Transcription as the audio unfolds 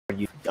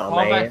You Fall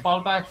back, dumbass. fall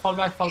back, fall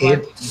back, fall back.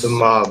 Hit the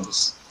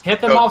mobs. Hit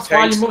the Go, mobs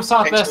while you tanks, move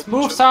southwest. tanks,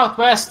 Move tanks.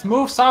 southwest.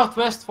 Move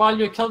southwest while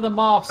you kill the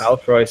mobs.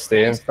 Altroy,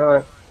 stay in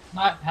front.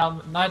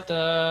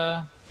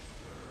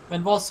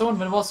 Wind wall soon,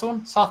 wind wall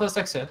soon. Southwest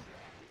exit.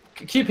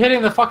 Keep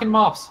hitting the fucking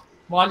mobs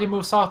while you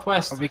move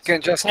southwest. We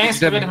can just Tanks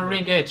keep are ready them. to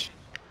re-engage.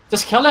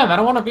 Just kill him. I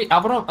don't want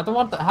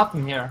that to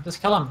happen here.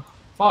 Just kill him.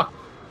 Fuck.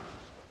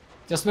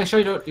 Just make sure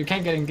you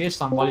can't get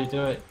engaged on while you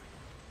do it.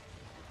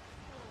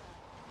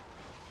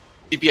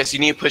 DPS, you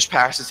need to push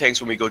past the tanks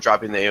when we go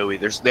drop in the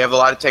AoE. They have a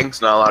lot of tanks,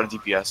 not a lot of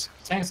DPS.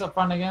 Tanks up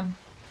front again.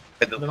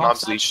 The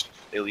mobs leashed.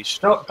 They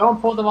leashed.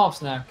 Don't pull the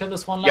mobs now. Kill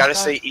this one You last gotta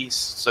guy. stay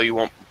east so you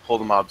won't pull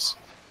the mobs.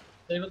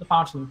 Stay with the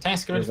fountain.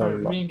 Tanks get ready for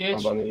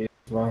re-engage. On the east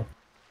as well.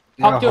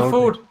 Pop your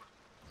food.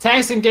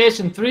 Tanks engage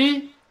in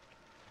 3,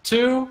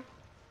 2,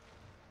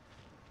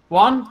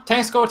 1.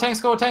 Tanks go,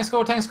 tanks go, tanks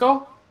go, tanks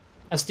go.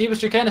 As deep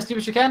as you can, as deep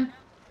as you can.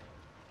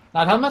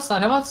 Not helmets,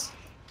 not helmets.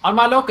 On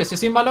my locust. You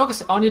see my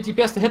locust? On your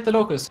DPS to hit the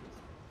locust.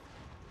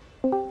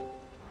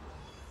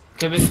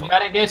 Okay,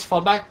 bad engage,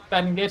 fall back,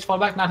 bad engage, fall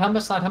back. Not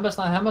helmets, not helmets,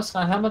 not helmets,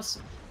 not helmets.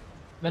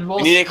 Wind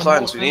walls, We need a wind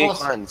cleanse. walls, We wind need a walls.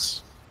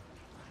 cleanse.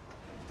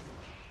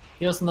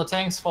 Heals in the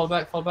tanks, fall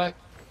back, fall back.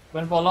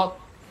 Wind wall up.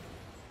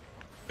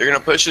 They're gonna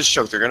push this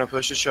choke. They're gonna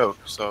push the choke.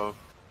 So,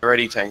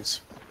 ready,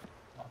 tanks.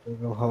 We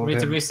will We hold need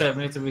to him. reset,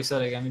 we need to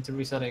reset again, we need to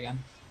reset again.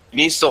 You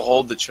need to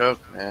hold the choke,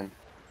 man.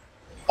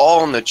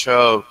 All in the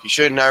choke. You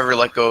should never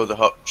let go of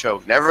the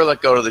choke. Never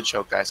let go of the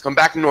choke, guys. Come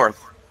back north.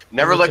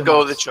 Never let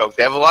go of the choke.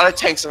 They have a lot of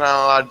tanks and not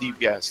a lot of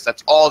DPS.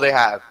 That's all they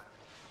have.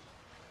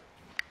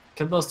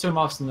 Kill those 2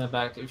 mobs in the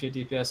back if you're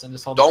DPS and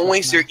just hold. Don't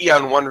waste your E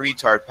on one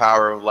retard,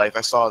 power of life.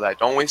 I saw that.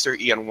 Don't waste your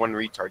E on one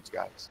retard,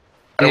 guys.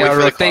 They Gotta wait are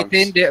for the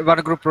rotating. clones. One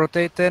group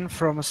rotating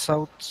from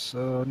south,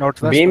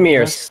 northwest. Beam me or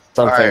northwest.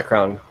 something, Alright.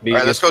 Crown. Be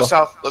Alright, let's go useful.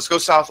 south. Let's go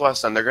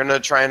southwest then. They're gonna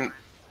try and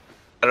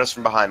get us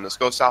from behind. Let's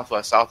go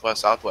southwest,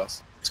 southwest,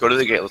 southwest. Let's go to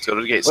the gate. Let's go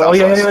to the gate. Oh,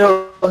 yeah,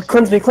 Southwest. yeah.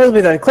 Cleanse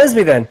me then. Cleanse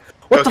me then.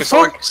 What Okay, the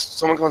fuck?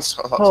 someone comes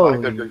southwest. Holy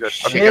Good. Okay,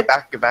 shit.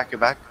 get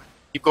back.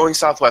 Keep going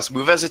southwest.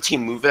 Move as a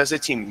team. Move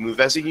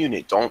as a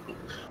unit. Don't.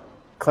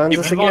 Cleanse You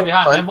us Wind wall again.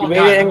 behind, wind You wall made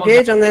behind, it wind wall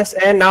engage behind. on this,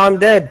 and now I'm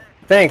dead.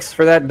 Thanks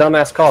for that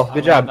dumbass call.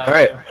 Good job. I'm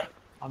Alright. dead.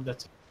 I'm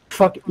dead.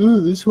 Fuck.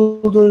 Let's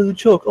hold on to the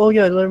choke. Oh,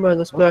 yeah, never mind.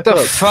 Let's What back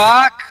the up.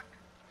 fuck?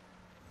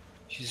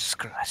 Jesus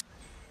Christ.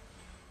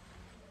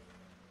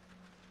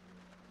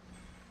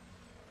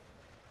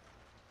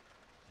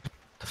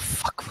 The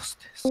fuck was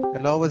this?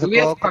 Hello, with Do the we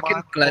have call,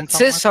 fucking command,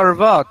 cleanses or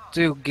what?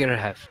 Do gear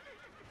have?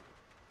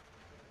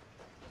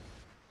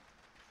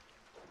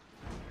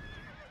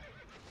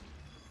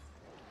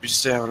 We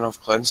just didn't have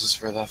enough cleanses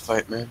for that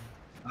fight, man.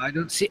 I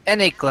don't see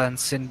any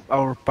cleanse in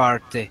our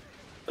party.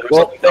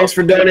 Well, thanks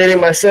for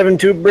donating my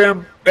 7-2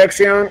 brim,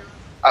 Bexion.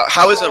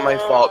 How is it my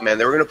fault, man?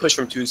 They were gonna push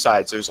from 2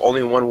 sides. There's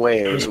only one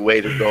way. It was a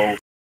way to go